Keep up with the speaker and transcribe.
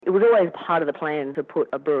It was always part of the plan to put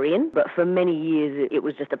a brewery in, but for many years it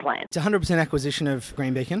was just a plan. It's 100% acquisition of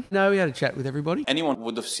Green Beacon. No, we had a chat with everybody. Anyone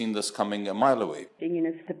would have seen this coming a mile away.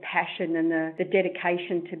 It's the passion and the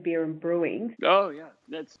dedication to beer and brewing. Oh, yeah.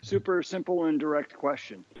 That's super simple and direct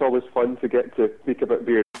question. It's always fun to get to speak about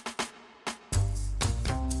beer.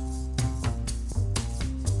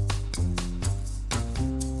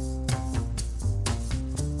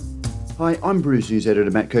 Hi, I'm Brews News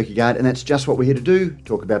editor Matt Kirkegaard, and that's just what we're here to do,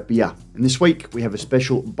 talk about beer. And this week we have a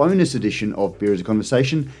special bonus edition of Beer as a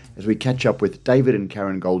Conversation as we catch up with David and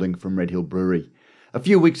Karen Golding from Red Hill Brewery. A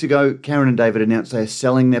few weeks ago, Karen and David announced they are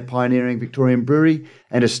selling their pioneering Victorian brewery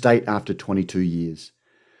and estate after 22 years.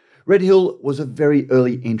 Red Hill was a very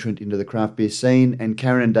early entrant into the craft beer scene, and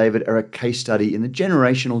Karen and David are a case study in the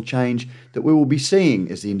generational change that we will be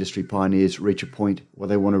seeing as the industry pioneers reach a point where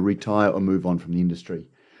they want to retire or move on from the industry.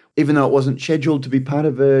 Even though it wasn't scheduled to be part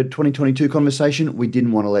of a 2022 conversation, we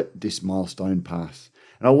didn't want to let this milestone pass.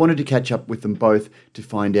 And I wanted to catch up with them both to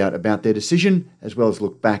find out about their decision, as well as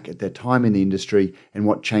look back at their time in the industry and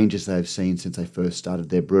what changes they have seen since they first started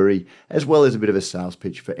their brewery, as well as a bit of a sales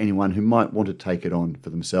pitch for anyone who might want to take it on for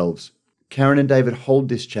themselves. Karen and David hold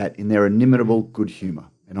this chat in their inimitable good humour,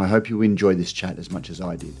 and I hope you enjoy this chat as much as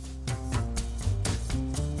I did.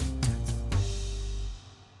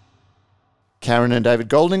 Karen and David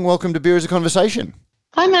Golding, welcome to Beer as a Conversation.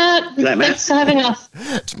 Hi, Matt. G'day, Matt. Thanks for having us.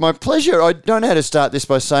 It's my pleasure. I don't know how to start this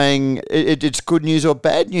by saying it's good news or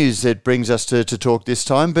bad news that brings us to talk this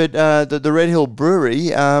time, but the Red Hill Brewery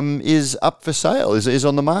is up for sale, is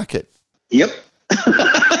on the market. Yep.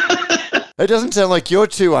 It doesn't sound like you're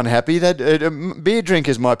too unhappy. That beer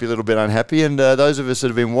drinkers might be a little bit unhappy, and those of us that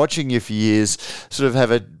have been watching you for years sort of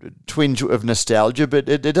have a twinge of nostalgia, but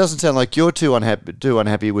it doesn't sound like you're too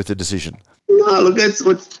unhappy with the decision. No, look,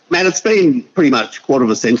 Matt, it's been pretty much a quarter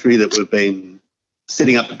of a century that we've been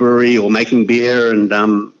setting up the brewery or making beer, and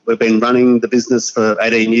we've been running the business for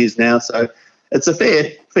 18 years now. So it's a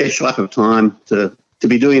fair schlep of time to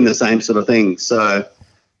be doing the same sort of thing. So,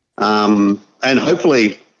 and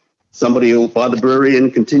hopefully somebody will buy the brewery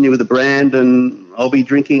and continue with the brand, and I'll be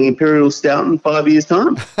drinking Imperial Stout in 5 years'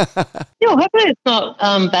 time. Yeah, hopefully it's not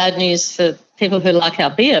bad news for people who like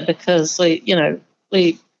our beer, because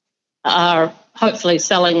we are hopefully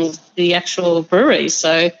selling the actual brewery.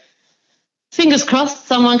 So fingers crossed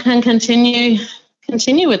someone can continue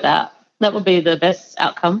with that. That would be the best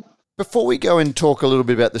outcome. Before we go and talk a little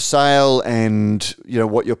bit about the sale and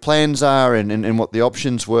what your plans are and what the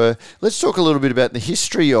options were, let's talk a little bit about the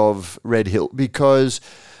history of Red Hill, because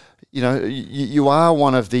you are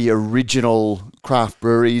one of the original craft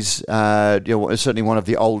breweries, certainly one of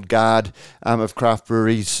the old guard of craft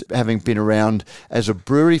breweries, having been around as a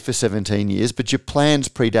brewery for 17 years, but your plans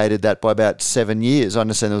predated that by about 7 years. I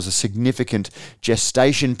understand there was a significant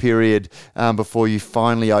gestation period before you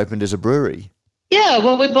finally opened as a brewery. Yeah,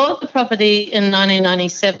 well, we bought the property in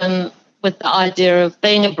 1997 with the idea of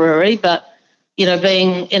being a brewery, but,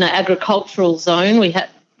 being in an agricultural zone, we had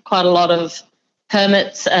quite a lot of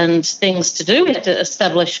permits and things to do. We had to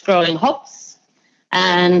establish growing hops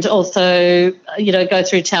and also, go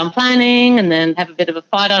through town planning and then have a bit of a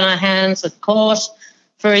fight on our hands with court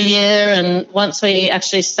for a year. And once we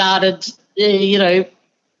actually started,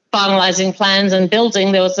 finalising plans and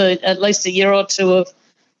building, there was at least a year or two of,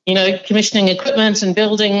 commissioning equipment and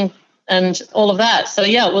building and all of that. So,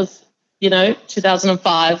 yeah, it was,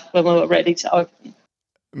 2005 when we were ready to open.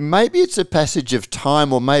 Maybe it's a passage of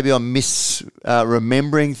time, or maybe I'm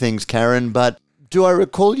remembering things, Karen, but do I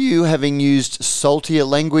recall you having used saltier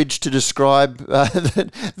language to describe the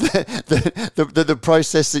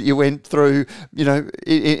process that you went through,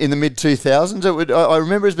 in the mid-2000s? I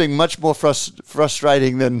remember it as being much more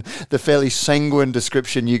frustrating than the fairly sanguine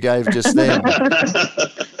description you gave just then.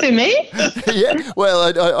 To me? Yeah.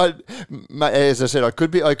 Well, as I said, I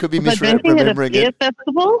could be misremembering it.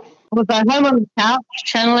 Festival? Was I home on the couch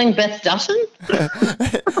channeling Beth Dutton?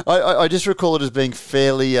 I just recall it as being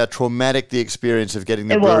fairly traumatic, the experience of getting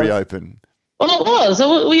the brewery open. Well, it was.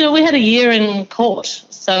 We had a year in court,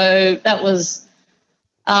 so that was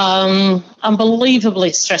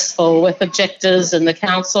unbelievably stressful with objectors and the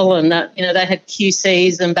council, and that they had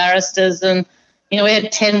QCs and barristers, and we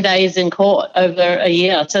had 10 days in court over a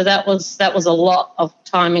year. So that was a lot of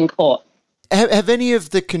time in court. Have any of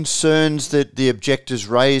the concerns that the objectors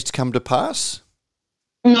raised come to pass?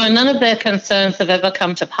 No, none of their concerns have ever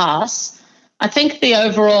come to pass. I think the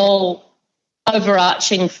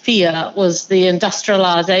overarching fear was the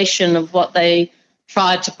industrialisation of what they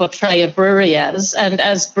tried to portray a brewery as. And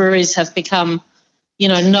as breweries have become,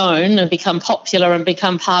 known and become popular and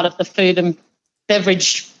become part of the food and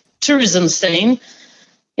beverage tourism scene,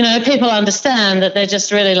 people understand that they're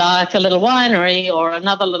just really like a little winery or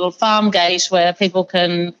another little farm gate where people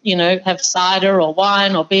can, have cider or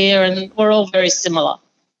wine or beer, and we're all very similar.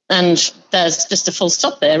 And there's just a full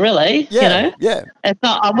stop there, really. Yeah. It's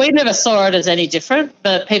not. We never saw it as any different,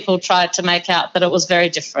 but people tried to make out that it was very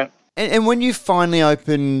different. And when you finally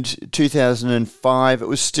opened 2005, it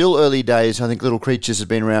was still early days. I think Little Creatures had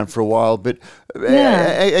been around for a while. But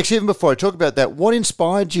actually, even before I talk about that, what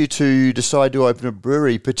inspired you to decide to open a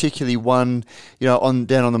brewery, particularly one,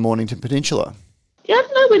 down on the Mornington Peninsula? Yeah,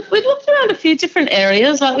 no, we looked around a few different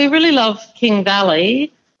areas. Like, we really love King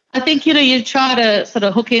Valley. I think, you try to sort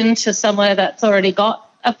of hook into somewhere that's already got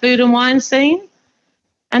a food and wine scene.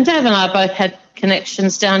 And Dave and I both had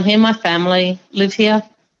connections down here. My family live here.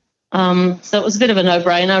 So it was a bit of a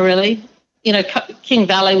no-brainer, really. King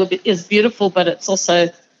Valley is beautiful, but it's also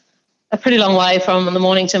a pretty long way from the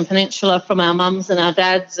Mornington Peninsula, from our mums and our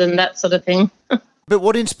dads and that sort of thing. But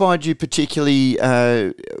what inspired you particularly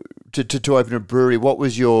to open a brewery? What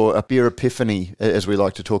was your beer epiphany, as we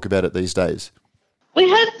like to talk about it these days? We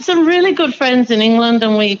had some really good friends in England,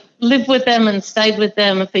 and we lived with them and stayed with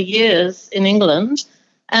them for years in England.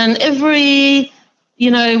 And every,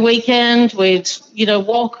 weekend we'd,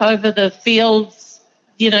 walk over the fields,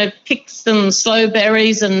 pick some slow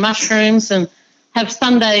berries and mushrooms and have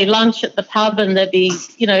Sunday lunch at the pub, and there'd be,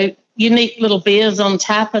 unique little beers on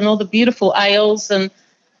tap and all the beautiful ales. And,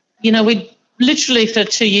 we literally for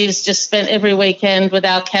 2 years just spent every weekend with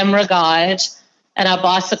our camera guide and our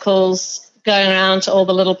bicycles going around to all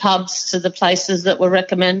the little pubs, to the places that were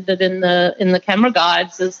recommended in the camera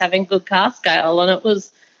guides as having good cask ale, and it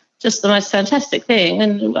was just the most fantastic thing.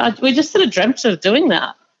 And we just sort of dreamt of doing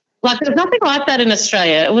that. Like, there's nothing like that in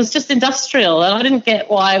Australia. It was just industrial, and I didn't get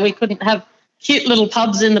why we couldn't have cute little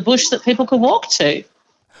pubs in the bush that people could walk to.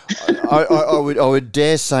 I would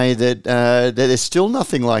dare say that there's still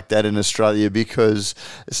nothing like that in Australia, because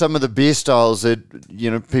some of the beer styles that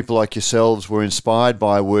people like yourselves were inspired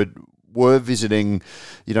by were visiting,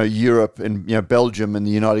 Europe and, Belgium and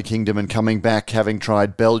the United Kingdom, and coming back having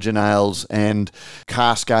tried Belgian ales and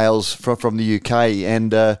cask ales from the UK,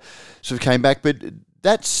 and sort of came back. But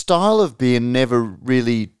that style of beer never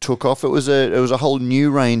really took off. It was a whole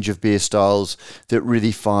new range of beer styles that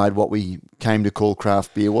really fired what we came to call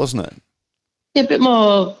craft beer, wasn't it? Yeah, a bit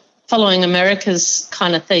more following America's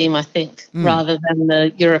kind of theme, I think, rather than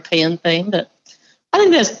the European theme. But I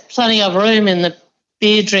think there's plenty of room in the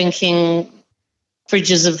beer drinking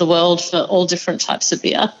fridges of the world for all different types of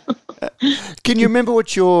beer. Can you remember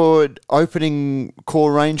what your opening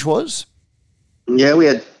core range was? Yeah, we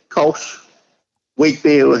had Kolsch, wheat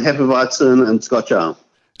beer with Hefeweizen and Scotch ale.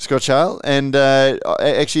 Scotch ale, and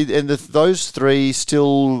those three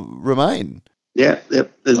still remain. Yeah,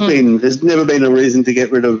 yep. There's never been a reason to get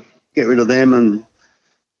rid of them, and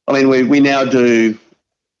I mean we now do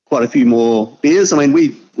quite a few more beers. I mean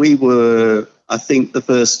we were, I think, the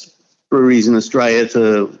first breweries in Australia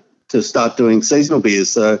to start doing seasonal beers.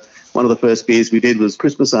 So one of the first beers we did was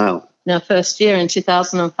Christmas ale. Our first year in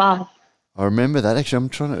 2005. I remember that.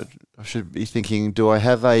 Actually, I should be thinking, do I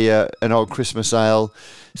have an old Christmas ale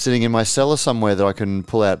sitting in my cellar somewhere that I can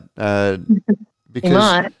pull out? Because, you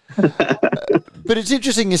might. But it's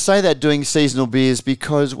interesting you say that, doing seasonal beers,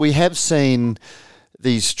 because we have seen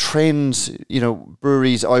these trends,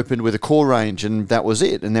 breweries opened with a core range and that was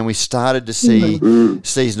it. And then we started to see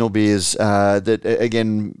seasonal beers that,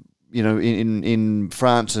 again, in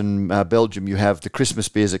France and Belgium, you have the Christmas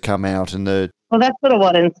beers that come out. Well, that's sort of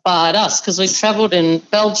what inspired us, because we travelled in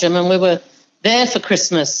Belgium and we were there for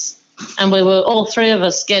Christmas, and we were all three of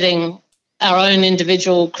us getting our own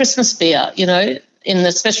individual Christmas beer, in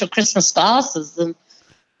the special Christmas glasses. And,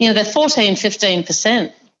 they're 14,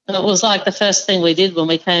 15%. And it was like the first thing we did when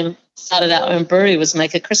we started our own brewery was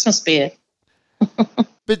make a Christmas beer.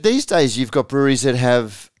 But these days you've got breweries that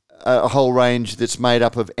have a whole range that's made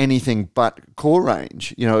up of anything but core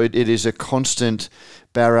range. It is a constant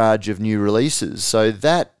barrage of new releases. So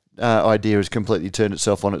that idea has completely turned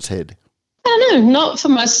itself on its head. No, not for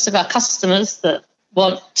most of our customers that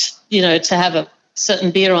want, to have a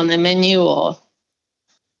certain beer on their menu, or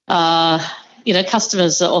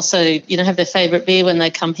customers that also, have their favourite beer when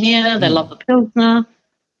they come here. They love the Pilsner.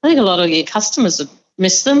 I think a lot of your customers would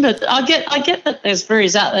miss them, but I get that there's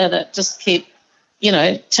breweries out there that just keep,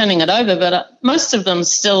 turning it over, but most of them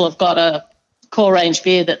still have got a core range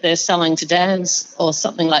beer that they're selling to Dan's or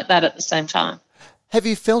something like that at the same time. Have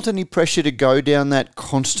you felt any pressure to go down that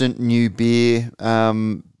constant new beer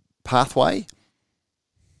pathway?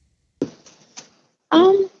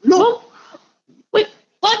 No. Well,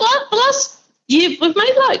 last year we've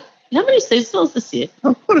made like how many seasonals this year?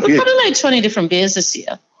 Oh, what a We've few. probably made 20 different beers this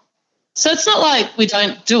year. So it's not like we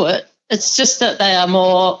don't do it. It's just that they are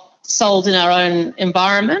more sold in our own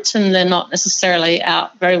environment and they're not necessarily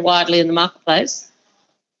out very widely in the marketplace.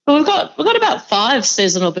 But we've got about 5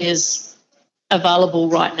 seasonal beers available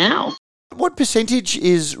right now. What percentage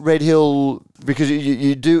is Red Hill? Because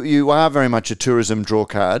you are very much a tourism draw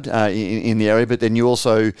card in the area, but then you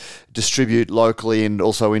also distribute locally and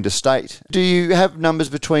also interstate. Do you have numbers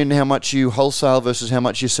between how much you wholesale versus how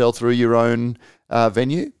much you sell through your own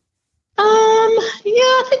venue?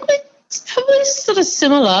 I think it's probably sort of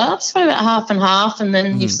similar. It's probably about half and half, and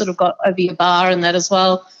then you've sort of got over your bar and that as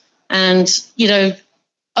well. And,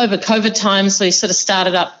 over COVID times, we sort of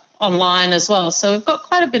started up online as well. So we've got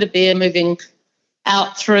quite a bit of beer moving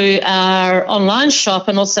out through our online shop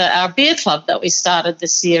and also our beer club that we started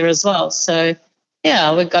this year as well. So,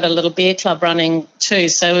 yeah, we've got a little beer club running too.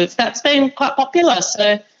 So that's been quite popular.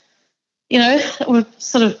 So, we're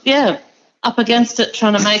sort of, up against it,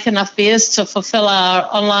 trying to make enough beers to fulfill our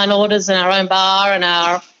online orders in our own bar and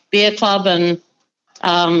our beer club and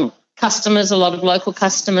customers, a lot of local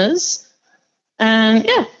customers. And,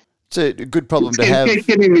 yeah. It's a good problem to have.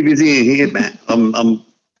 Getting me busy here, Matt. I'm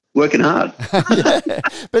working hard.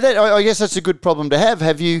 But I guess that's a good problem to have.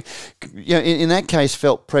 Have you, in that case,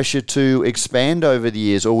 felt pressure to expand over the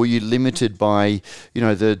years, or were you limited by,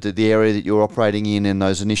 the area that you're operating in and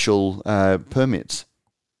those initial permits?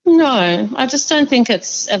 No, I just don't think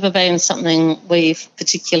it's ever been something we've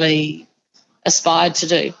particularly aspired to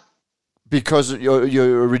do. Because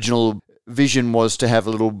your original vision was to have a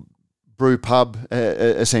little brew pub,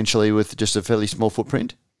 essentially, with just a fairly small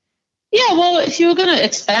footprint? Yeah, well, if you were going to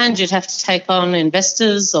expand, you'd have to take on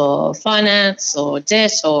investors or finance or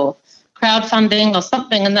debt or crowdfunding or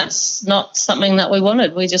something, and that's not something that we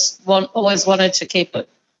wanted. We just always wanted to keep it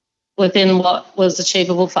within what was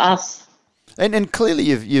achievable for us. And clearly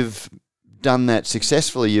you've done that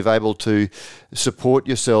successfully. You've able to support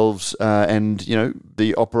yourselves and,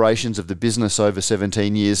 the operations of the business over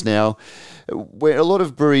 17 years now, where a lot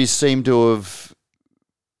of breweries seem to have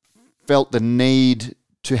felt the need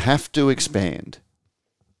to have to expand.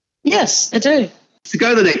 Yes, I do. To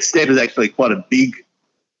go the next step is actually quite a big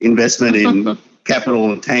investment in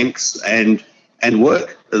capital and tanks and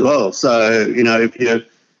work as well. So, if you're,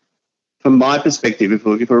 from my perspective, if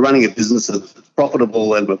we're running a business that's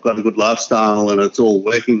profitable and we've got a good lifestyle and it's all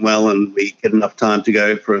working well and we get enough time to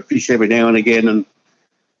go for a fish every now and again and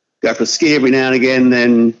go for a ski every now and again,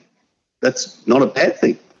 then that's not a bad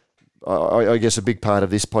thing. I guess a big part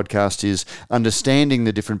of this podcast is understanding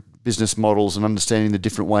the different business models and understanding the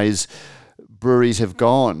different ways breweries have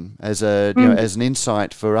gone as as an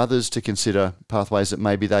insight for others to consider pathways that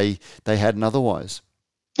maybe they hadn't otherwise.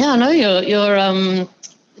 Yeah, I know your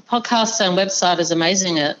podcast and website is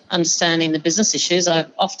amazing at understanding the business issues. I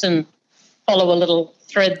often follow a little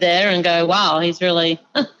thread there and go, wow, he's really,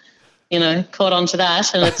 caught on to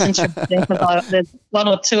that. And it's interesting because there's one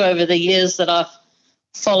or two over the years that I've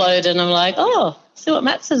followed and I'm like, oh, see what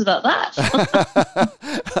Matt says about that.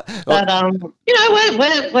 But,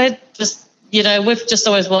 we're just, we've just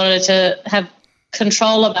always wanted to have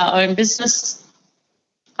control of our own business.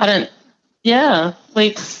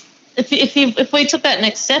 If we took that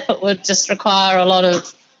next step, it would just require a lot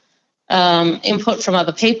of input from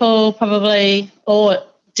other people, probably, or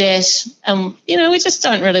debt. And we just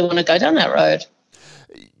don't really want to go down that road.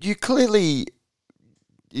 You clearly,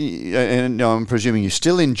 and I'm presuming you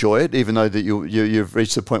still enjoy it, even though that you've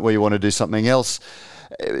reached the point where you want to do something else.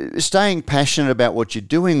 Staying passionate about what you're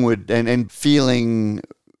doing and feeling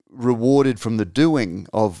rewarded from the doing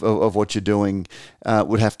of what you're doing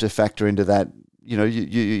would have to factor into that.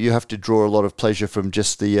 You have to draw a lot of pleasure from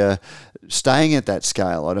just the staying at that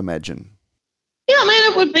scale, I'd imagine. Yeah, I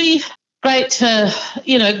mean, it would be great to,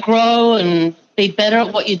 grow and be better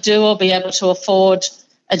at what you do or be able to afford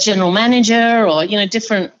a general manager or,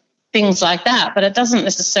 different things like that. But it doesn't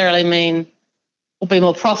necessarily mean we'll be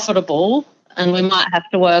more profitable and we might have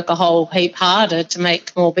to work a whole heap harder to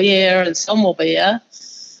make more beer and sell more beer.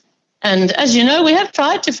 And as you know, we have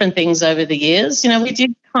tried different things over the years. We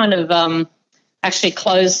did kind of actually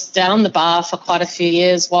closed down the bar for quite a few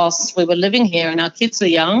years whilst we were living here and our kids were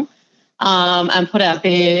young, and put our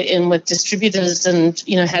beer in with distributors and,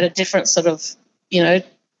 had a different sort of,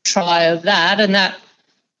 try of that. And that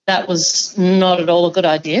was not at all a good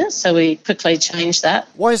idea. So we quickly changed that.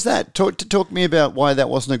 Why is that? Talk to me about why that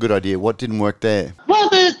wasn't a good idea. What didn't work there? Well,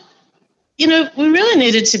 we really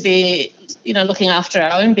needed to be, looking after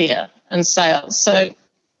our own beer and sales. So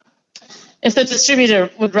if the distributor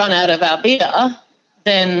would run out of our beer,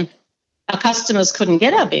 then our customers couldn't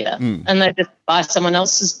get our beer and they'd just buy someone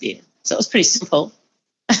else's beer. So it was pretty simple.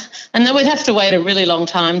 And then we'd have to wait a really long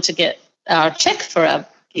time to get our check for our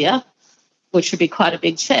beer, which would be quite a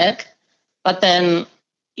big check. But then,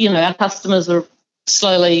 our customers were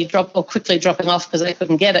quickly dropping off because they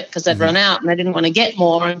couldn't get it because they'd run out and they didn't want to get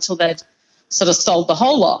more until they'd sort of sold the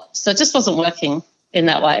whole lot. So it just wasn't working in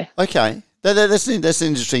that way. Okay. That's an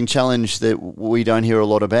interesting challenge that we don't hear a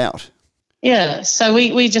lot about. Yeah, so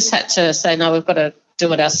we just had to say, no, we've got to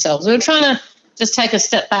do it ourselves. We were trying to just take a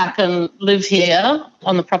step back and live here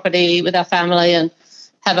on the property with our family and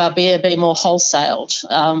have our beer be more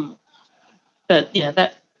wholesaled. But,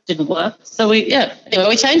 that didn't work. So we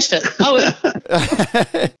changed it.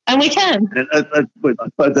 And we can. I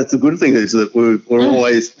suppose that's a good thing, is that we're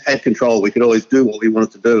always had control. We could always do what we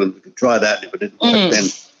wanted to do, and we could try that. If it didn't work, then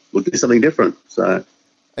we'll do something different. So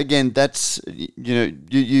again, that's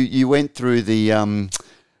you went through the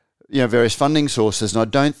various funding sources, and I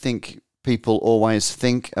don't think people always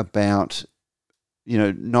think about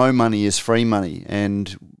no money is free money,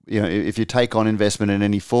 and if you take on investment in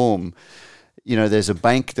any form, there's a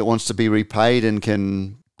bank that wants to be repaid and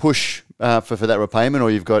can push for that repayment,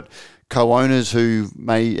 or you've got co-owners who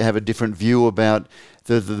may have a different view about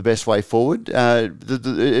the best way forward.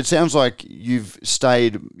 It sounds like you've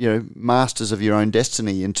stayed, masters of your own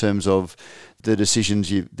destiny in terms of the decisions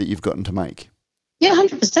that you've gotten to make. Yeah,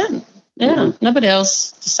 100%. Yeah, nobody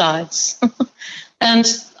else decides. And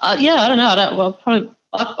I don't know.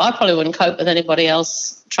 I probably wouldn't cope with anybody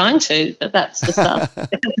else trying to, but that's the stuff.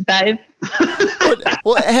 Dave.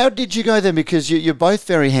 Well, how did you go then? Because you're both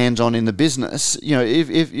very hands-on in the business.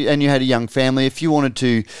 If and you had a young family. If you wanted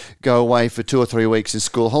to go away for 2 or 3 weeks in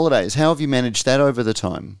school holidays, how have you managed that over the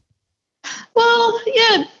time? Well,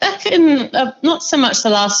 yeah, back in not so much the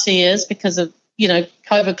last 2 years because of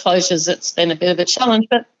COVID closures. It's been a bit of a challenge,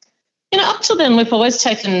 but up till then we've always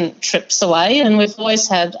taken trips away, and we've always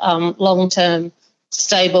had long-term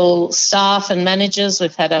stable staff and managers.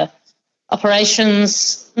 We've had a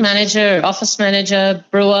operations manager, office manager,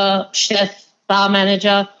 brewer, chef, bar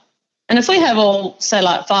manager. And if we have all, say,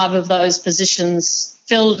 like 5 of those positions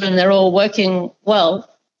filled and they're all working well,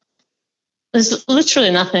 there's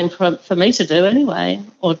literally nothing for me to do anyway,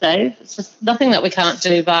 or Dave. It's just nothing that we can't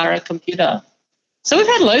do via a computer. So we've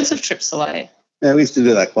had loads of trips away. Yeah, we used to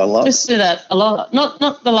do that quite a lot. We used to do that a lot. Not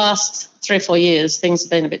the last 3 or 4 years. Things have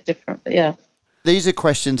been a bit different, but yeah. These are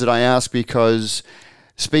questions that I ask because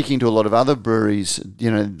speaking to a lot of other breweries,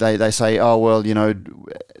 they say, oh, well,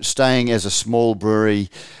 staying as a small brewery,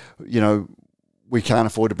 we can't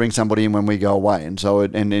afford to bring somebody in when we go away. And so,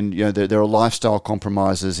 there are lifestyle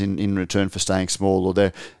compromises in return for staying small,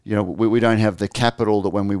 or we don't have the capital that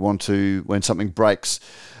when something breaks,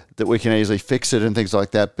 that we can easily fix it and things like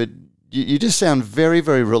that. But you just sound very,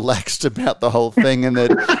 very relaxed about the whole thing, and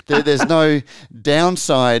that there's no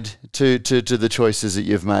downside to the choices that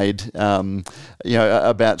you've made.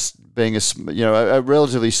 About being a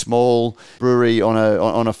relatively small brewery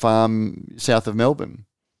on a farm south of Melbourne.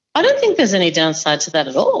 I don't think there's any downside to that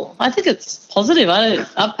at all. I think it's positive.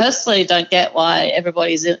 I personally don't get why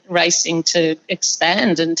everybody's racing to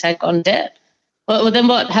expand and take on debt. Well, then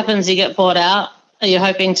what happens? You get bought out. Are you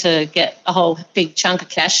hoping to get a whole big chunk of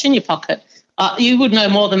cash in your pocket? You would know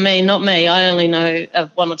more than me, not me. I only know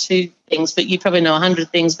of 1 or 2 things, but you probably know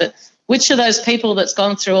 100 things. But which of those people that's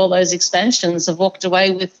gone through all those expansions have walked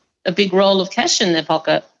away with a big roll of cash in their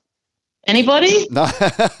pocket? Anybody? No.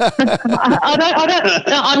 I don't.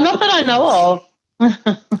 No, I'm not that I know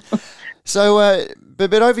of. So,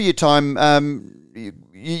 but over your time,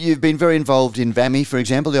 you've been very involved in VAMI, for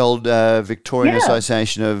example, the old Victorian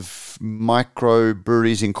Association of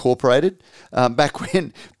Microbreweries Incorporated. Back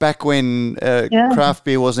when craft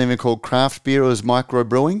beer wasn't even called craft beer, it was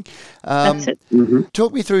microbrewing. That's it.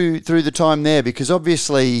 Talk me through the time there, because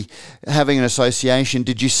obviously having an association,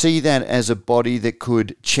 did you see that as a body that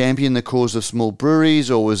could champion the cause of small breweries,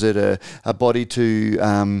 or was it a body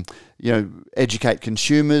to educate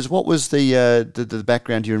consumers? What was the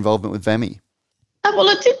background to your involvement with VAMI? Well,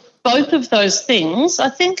 it did both of those things. I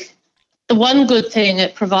think the one good thing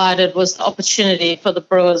it provided was the opportunity for the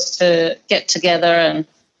brewers to get together and,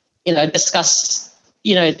 discuss,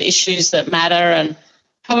 the issues that matter. And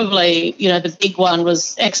probably, the big one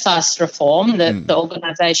was excise reform, that the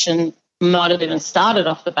organisation might have even started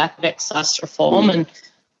off the back of excise reform. And,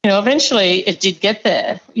 eventually it did get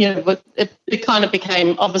there. But it kind of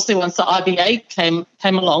became, obviously, once the IBA came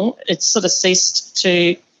along, it sort of ceased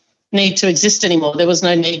to need to exist anymore. There was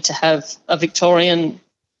no need to have a Victorian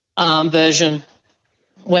version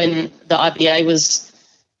when the IBA was,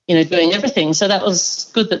 doing everything. So that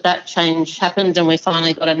was good that change happened and we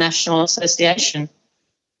finally got a national association.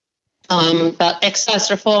 But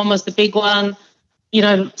excise reform was the big one.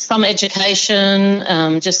 Some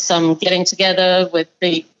education, just some getting together with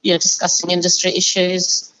the, discussing industry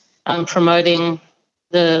issues, promoting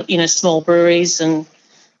the, small breweries and,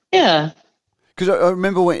 yeah. Because I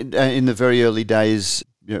remember when, in the very early days,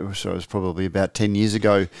 so it was probably about 10 years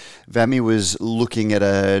ago, VAMI was looking at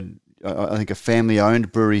a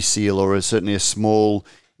family-owned brewery seal or certainly a small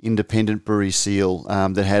independent brewery seal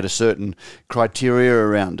that had a certain criteria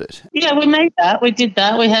around it. Yeah, we made that. We did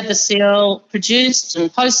that. We had the seal produced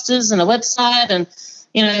and posters and a website and,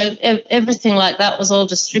 everything like that was all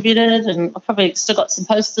distributed, and I probably still got some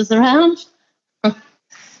posters around.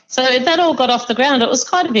 So that all got off the ground. It was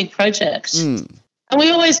quite a big project. And we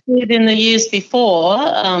always did in the years before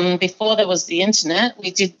there was the internet,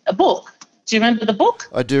 we did a book. Do you remember the book?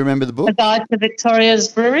 I do remember the book. The Guide to Victoria's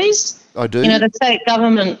Breweries. I do. The state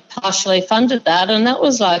government partially funded that, and that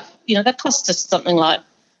was like, that cost us something like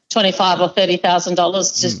 $25,000 or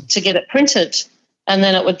 $30,000 to get it printed, and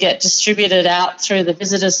then it would get distributed out through the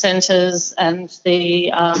visitor centres and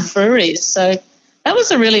the breweries. So that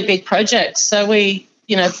was a really big project. So we,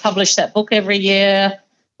 published that book every year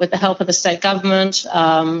with the help of the state government.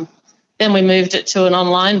 Then we moved it to an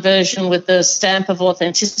online version with the stamp of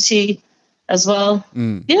authenticity as well.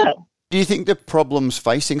 Yeah. Do you think the problems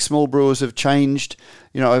facing small brewers have changed,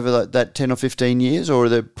 over that 10 or 15 years, or are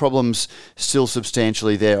the problems still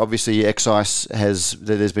substantially there? Obviously, excise there's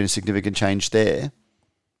been a significant change there.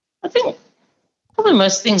 I think probably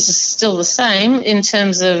most things are still the same in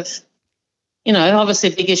terms of,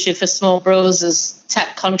 obviously a big issue for small brewers is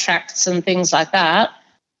tap contracts and things like that.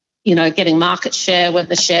 Getting market share when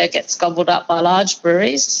the share gets gobbled up by large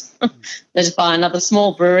breweries. They just buy another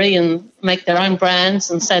small brewery and make their own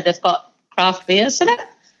brands and say they've got craft beer. So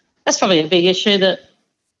that's probably a big issue that,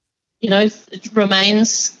 it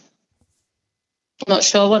remains. I'm not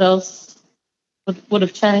sure what else would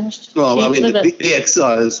have changed. Well, the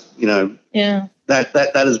excise, yeah,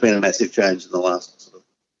 that has been a massive change in the last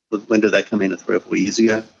when did that come in? 3 or 4 years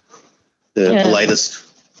ago? The latest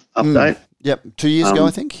update. Yep, 2 years ago,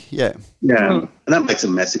 I think. Yeah. Yeah, and that makes a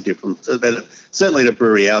massive difference. Certainly to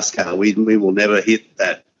brewery our scale, we will never hit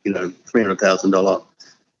that, $300,000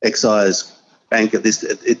 excise bank at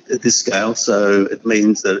this scale. So it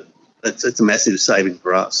means that it's a massive saving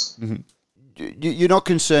for us. Mm-hmm. You're not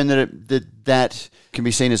concerned that can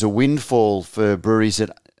be seen as a windfall for breweries that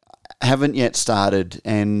haven't yet started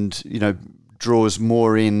and, draws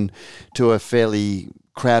more in to a fairly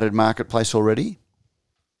crowded marketplace already?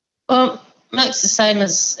 Well, makes the same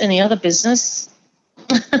as any other business,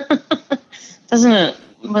 doesn't it?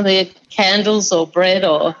 Whether they're candles or bread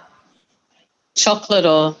or chocolate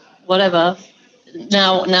or whatever,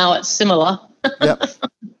 now it's similar.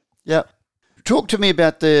 Yep. Talk to me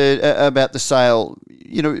about the sale.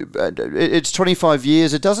 It's 25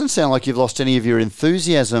 years. It doesn't sound like you've lost any of your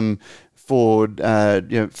enthusiasm for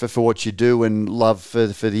for what you do and love for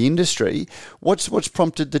the industry. What's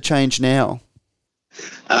prompted the change now?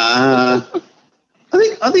 I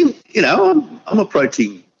think I'm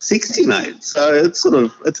approaching 60, mate. So it's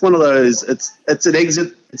one of those. It's an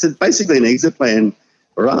exit. It's basically an exit plan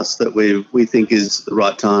for us that we think is the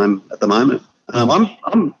right time at the moment.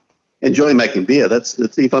 I'm enjoying making beer. That's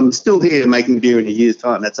if I'm still here making beer in a year's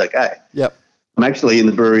time, that's okay. Yep. I'm actually in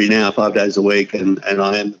the brewery now 5 days a week, and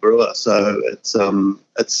I am the brewer. So it's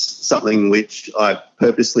something which I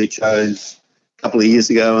purposely chose a couple of years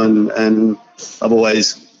ago, and I've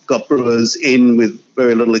always got brewers in with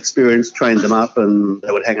very little experience, trained them up, and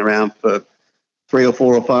they would hang around for 3 or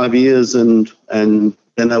 4 or 5 years, and then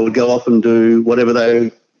they would go off and do whatever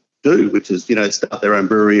they do, which is start their own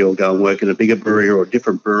brewery or go and work in a bigger brewery or a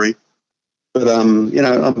different brewery. But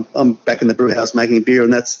I'm back in the brew house making beer,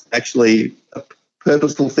 and that's actually a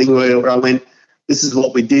purposeful thing where I went, this is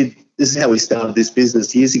what we did. This is how we started this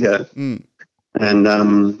business years ago, and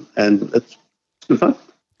it's good fun.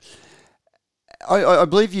 I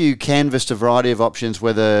believe you canvassed a variety of options,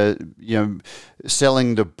 whether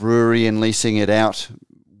selling the brewery and leasing it out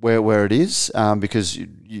where it is, because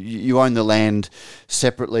you own the land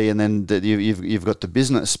separately, and then you've got the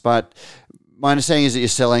business. But my understanding is that you're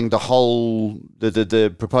selling the whole.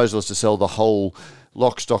 The proposal is to sell the whole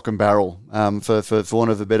lock, stock, and barrel, for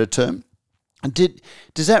want of a better term.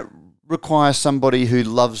 Does that require somebody who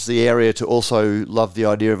loves the area to also love the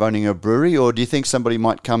idea of owning a brewery, or do you think somebody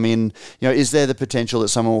might come in? Is there the potential that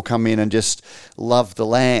someone will come in and just love the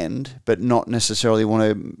land but not necessarily want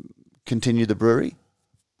to continue the brewery?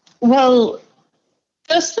 Well,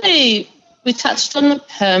 firstly, we touched on the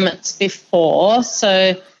permits before.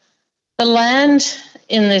 So The land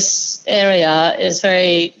in this area is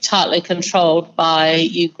very tightly controlled by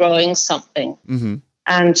you growing something. Mm-hmm.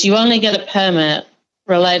 And you only get a permit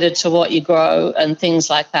related to what you grow and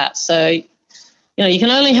things like that. So, you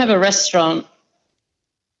can only have a restaurant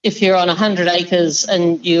if you're on 100 acres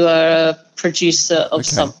and you are a producer of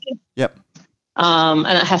something. Yep.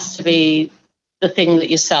 And it has to be the thing that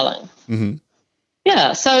you're selling. Mm-hmm.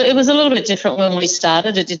 Yeah, so it was a little bit different when we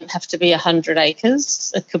started. It didn't have to be 100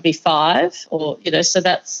 acres. It could be 5 or, so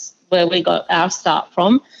that's where we got our start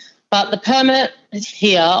from. But the permit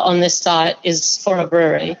here on this site is for a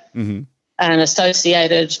brewery Mm-hmm. and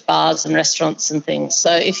associated bars and restaurants and things.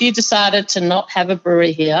 So if you decided to not have a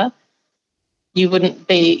brewery here,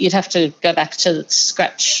 you'd have to go back to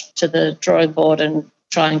scratch to the drawing board and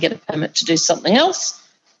try and get a permit to do something else,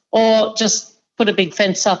 or just put a big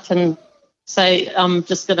fence up and say, I'm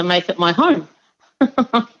just going to make it my home,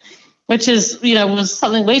 which is, was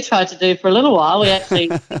something we tried to do for a little while. We actually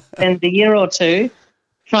spent a year or two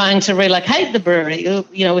trying to relocate the brewery,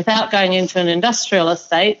 without going into an industrial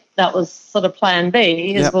estate. That was sort of plan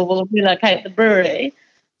B, is we'll relocate the brewery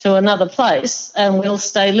to another place and we'll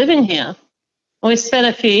stay living here. We spent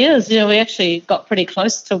a few years, we actually got pretty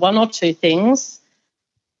close to one or two things.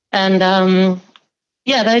 And,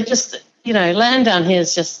 they just, land down here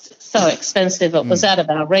is just so expensive. It was out of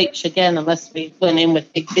our reach, again, unless we went in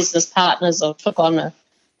with big business partners or took on a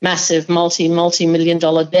massive multi-million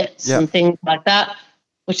dollar debts and things like that,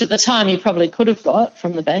 which at the time you probably could have got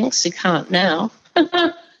from the banks. You can't now.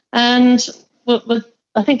 And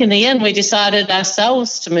I think in the end we decided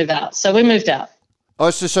ourselves to move out. So we moved out. Oh,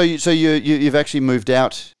 so you've actually moved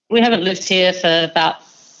out? We haven't lived here for about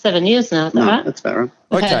 7 years now, is that right? That's about right.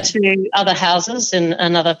 We've had 2 other houses in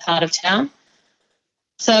another part of town.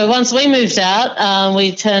 So once we moved out,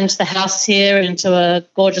 we turned the house here into a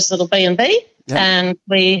gorgeous little B&B, and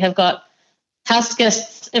we have got house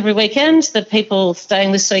guests every weekend. The people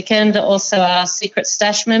staying this weekend are also our secret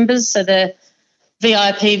stash members, so they're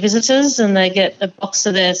VIP visitors, and they get a box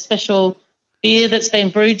of their special beer that's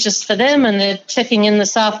been brewed just for them, and they're checking in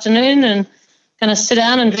this afternoon and going to sit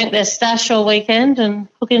down and drink their stash all weekend and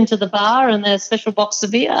hook into the bar and their special box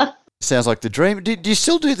of beer. Sounds like the dream. Do you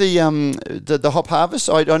still do the hop harvest?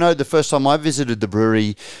 I know the first time I visited the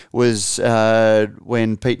brewery was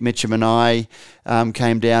when Pete Mitchum and I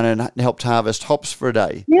came down and helped harvest hops for a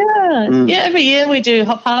day. Yeah, every year we do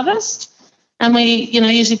hop harvest, and we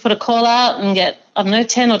usually put a call out and get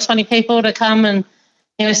 10 or 20 people to come and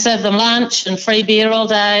serve them lunch and free beer all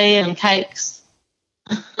day and cakes.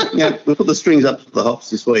 Yeah, we put the strings up for the hops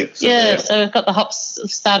this week. So so we've got the hops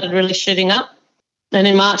started really shooting up. And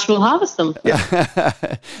in March we'll harvest them. Yeah.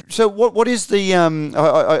 So what is the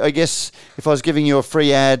I guess if I was giving you a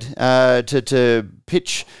free ad to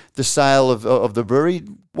pitch the sale of the brewery,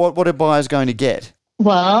 what are buyers going to get?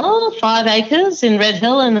 Well, 5 acres in Red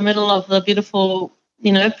Hill in the middle of the beautiful,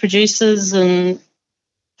 producers and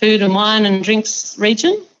food and wine and drinks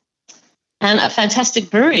region, and a fantastic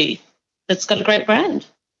brewery that's got a great brand,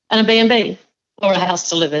 and a B&B or a house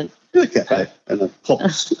to live in. a cafe and a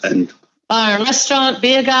hops and Bar and restaurant,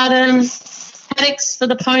 beer garden, paddocks for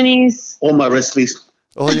the ponies. all my recipes.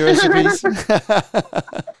 All your recipes.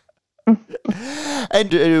 And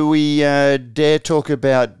do we dare talk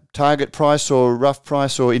about target price or rough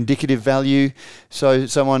price or indicative value, so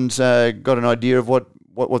someone's got an idea of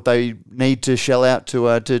what they need to shell out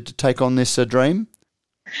to take on this dream?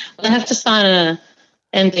 Well, they have to sign a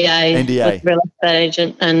NDA with a real estate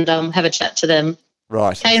agent and have a chat to them.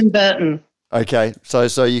 Right. Kay and Burton. Okay,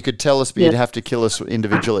 so you could tell us, but you'd have to kill us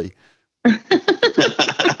individually. That's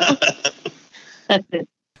it.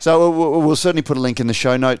 So we'll certainly put a link in the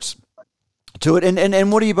show notes to it.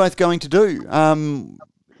 And what are you both going to do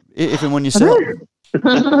if and when you sell?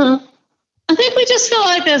 I think we just feel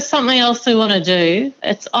like there's something else we want to do.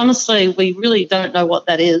 It's honestly, we really don't know what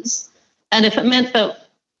that is. And if it meant that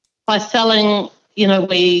by selling,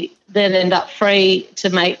 we then end up free to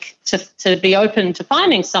be open to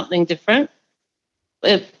finding something different,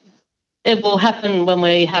 it will happen when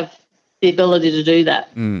we have the ability to do that.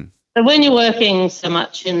 So when you're working so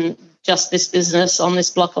much in just this business on this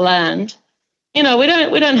block of land, we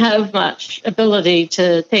don't have much ability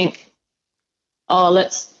to think,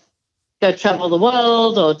 let's go travel the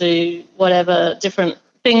world or do whatever different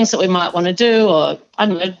things that we might want to do, or I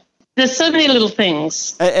don't know. There's so many little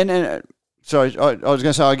things. And sorry, I was going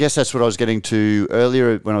to say, I guess that's what I was getting to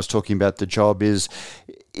earlier when I was talking about the job is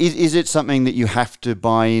it something that you have to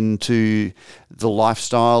buy into the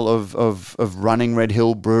lifestyle of running Red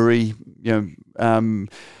Hill Brewery, that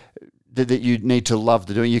you need to love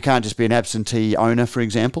the doing? You can't just be an absentee owner, for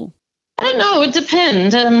example? I don't know. It would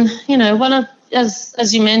depend. One of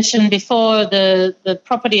as you mentioned before, the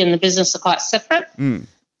property and the business are quite separate.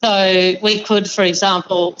 So we could, for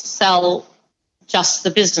example, sell just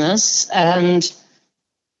the business and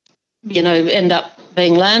end up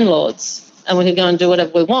being landlords, and we could go and do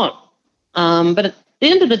whatever we want. But at the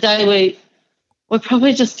end of the day, we're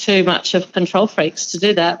probably just too much of control freaks to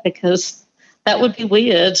do that, because that would be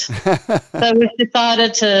weird. So we've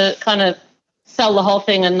decided to kind of sell the whole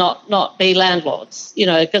thing and not be landlords,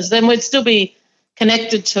 because then we'd still be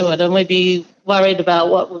connected to it and we'd be worried about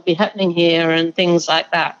what would be happening here and things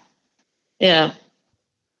like that. Yeah.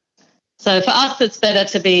 So for us, it's better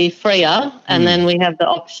to be freer, and then we have the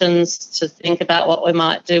options to think about what we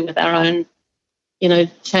might do with our own,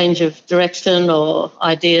 change of direction or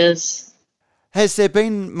ideas. Has there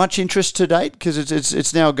been much interest to date? Because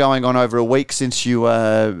it's now going on over a week since you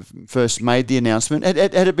first made the announcement. Had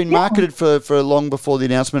it been marketed for long before the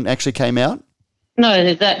announcement actually came out?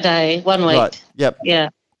 No, that day, 1 week. Right, yep. Yeah.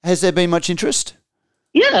 Has there been much interest?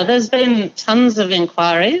 Yeah, there's been tons of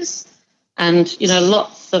inquiries, and,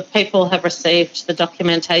 lots of people have received the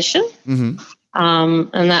documentation, and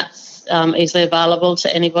that's easily available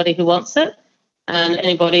to anybody who wants it, and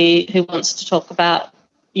anybody who wants to talk about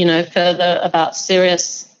further about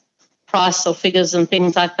serious price or figures and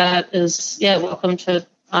things like that is, welcome to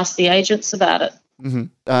ask the agents about it.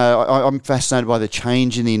 I'm fascinated by the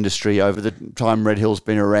change in the industry over the time Red Hill's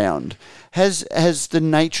been around. Has the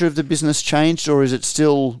nature of the business changed, or is it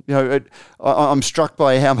still, I'm struck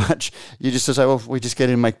by how much you just say, well, we just get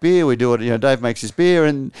in and make beer, we do it, Dave makes his beer,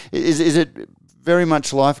 and is it very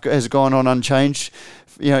much life has gone on unchanged,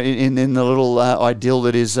 in the little idyll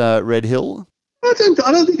that is Red Hill? I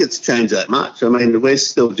don't think it's changed that much. I mean, we're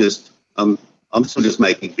still just I'm still just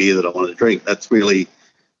making beer that I want to drink. That's really,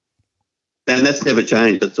 and that's never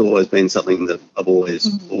changed. It's always been something that I've always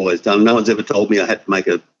done. No one's ever told me I had to make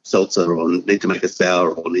a seltzer or need to make a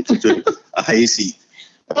sour or need to do a hazy.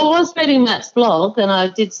 I was reading Matt's blog, and I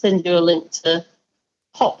did send you a link to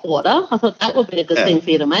hot water. I thought that would be a good thing for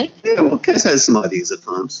you to make. Yeah, well, Cass has some ideas at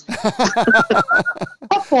times.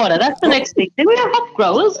 Hot water, that's the next big thing. We are hop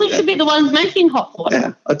growers. We should be the ones making hot water.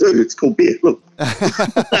 Yeah, I do. It's called beer. Look.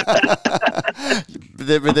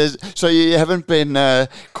 So you haven't been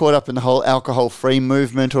caught up in the whole alcohol-free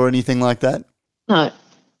movement or anything like that? No.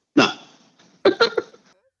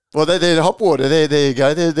 Well, there's hop water. There you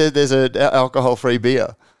go. There's an alcohol-free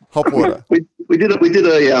beer. Hop water. We did a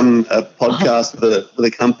podcast for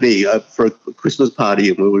the company for a Christmas party,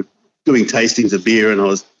 and we were doing tastings of beer, and I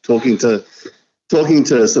was talking to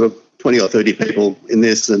sort of 20 or 30 people in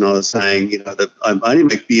this, and I was saying, that I only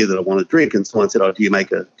make beer that I want to drink. And someone said, "Oh, do you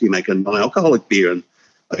make a non-alcoholic beer?" And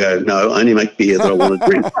I go, "No, I only make beer that I want to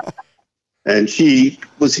drink." And she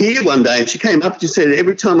was here one day, and she came up and she said,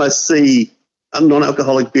 "Every time I see a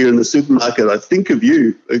non-alcoholic beer in the supermarket, I think of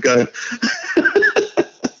you." I go.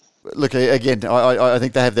 Look, again, I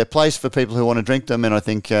think they have their place for people who want to drink them, and I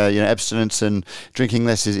think abstinence and drinking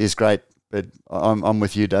less is great. But I'm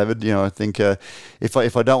with you, David. I think if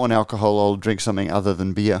I don't want alcohol, I'll drink something other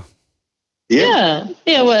than beer. Yeah.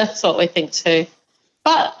 Well, that's what we think too.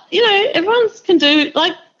 But everyone can do,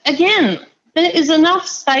 again, there is enough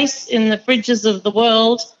space in the fridges of the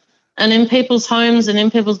world and in people's homes and in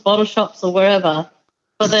people's bottle shops or wherever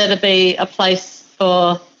for there to be a place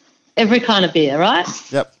for every kind of beer, right?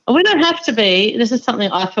 Yep. And we don't have to be, this is something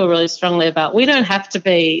I feel really strongly about, we don't have to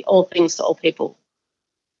be all things to all people.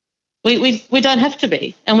 We don't have to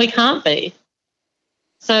be, and we can't be.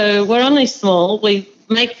 So we're only small, we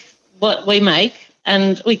make what we make,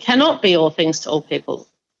 and we cannot be all things to all people.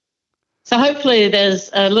 So hopefully there's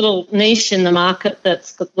a little niche in the market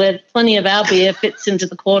where plenty of our beer fits into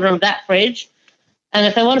the corner of that fridge, and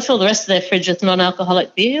if they want to fill the rest of their fridge with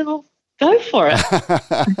non-alcoholic beer, well, go for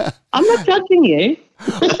it. I'm not judging you.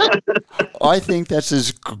 I think that's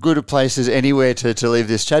as good a place as anywhere to leave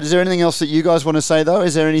this chat. Is there anything else that you guys want to say, though?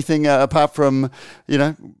 Is there anything apart from,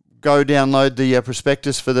 go download the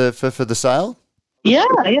prospectus for the sale? Yeah,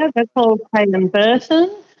 they're called Payne and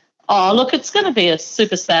Burton. Oh, look, it's going to be a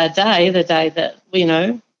super sad day, the day that, we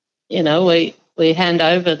hand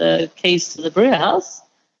over the keys to the brew house.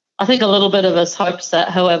 I think a little bit of us hopes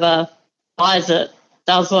that whoever buys it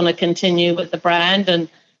does want to continue with the brand and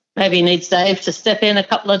maybe needs Dave to step in a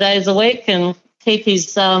couple of days a week and keep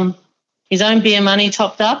his own beer money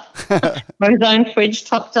topped up or his own fridge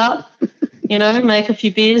topped up, make a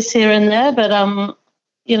few beers here and there. But,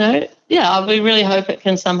 we really hope it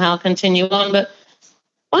can somehow continue on. But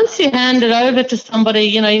once you hand it over to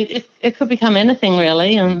somebody, it could become anything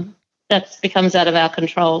really, and that becomes out of our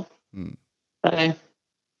control. So,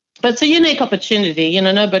 but it's a unique opportunity.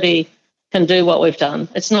 Nobody can do what we've done.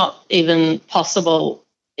 It's not even possible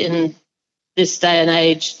in this day and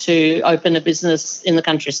age to open a business in the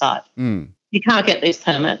countryside. You can't get these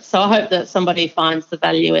permits. So I hope that somebody finds the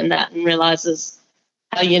value in that and realises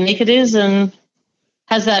how unique it is and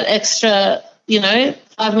has that extra,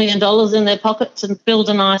 $5 million in their pocket to build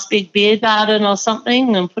a nice big beer garden or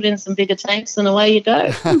something and put in some bigger tanks and away you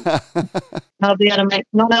go. I'll be able to make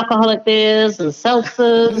non-alcoholic beers and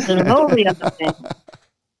seltzers and all the other things.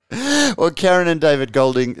 Well, Karen and David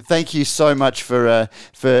Golding, thank you so much for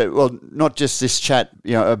not just this chat,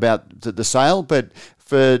 about the sale, but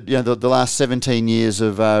for the last 17 years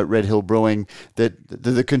of Red Hill Brewing,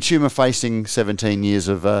 the consumer-facing 17 years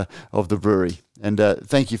of the brewery, and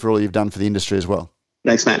thank you for all you've done for the industry as well.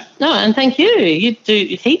 Thanks, Matt. No, and thank you. You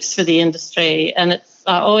do heaps for the industry, and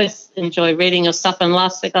I always enjoy reading your stuff. And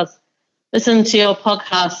last week I was listening to your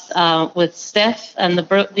podcast with Steph and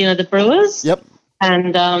the brewers. Yep.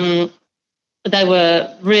 And they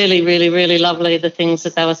were really, really, really lovely, the things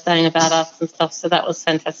that they were saying about us and stuff. So that was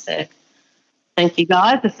fantastic. Thank you,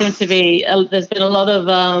 guys. There seems to be there's been a lot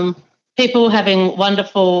of people having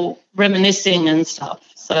wonderful reminiscing and stuff.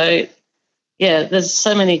 So yeah, there's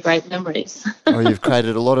so many great memories. Well, you've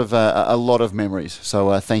created a lot of memories.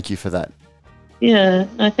 So thank you for that. Yeah,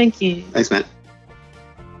 no, thank you. Thanks, Matt.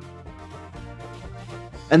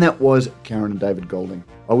 And that was Karen and David Golding.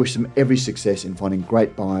 I wish them every success in finding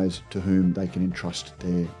great buyers to whom they can entrust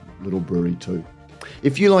their little brewery too.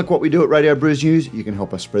 If you like what we do at Radio Brews News, you can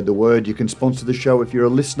help us spread the word. You can sponsor the show if you're a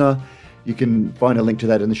listener. You can find a link to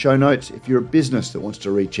that in the show notes. If you're a business that wants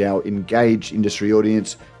to reach our engaged industry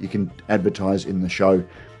audience, you can advertise in the show.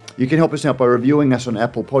 You can help us out by reviewing us on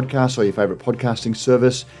Apple Podcasts or your favourite podcasting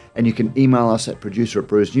service, and you can email us at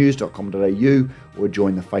producer@brewsnews.com.au or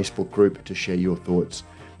join the Facebook group to share your thoughts.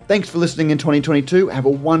 Thanks for listening in 2022. Have a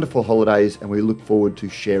wonderful holidays, and we look forward to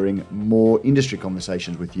sharing more industry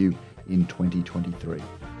conversations with you in 2023.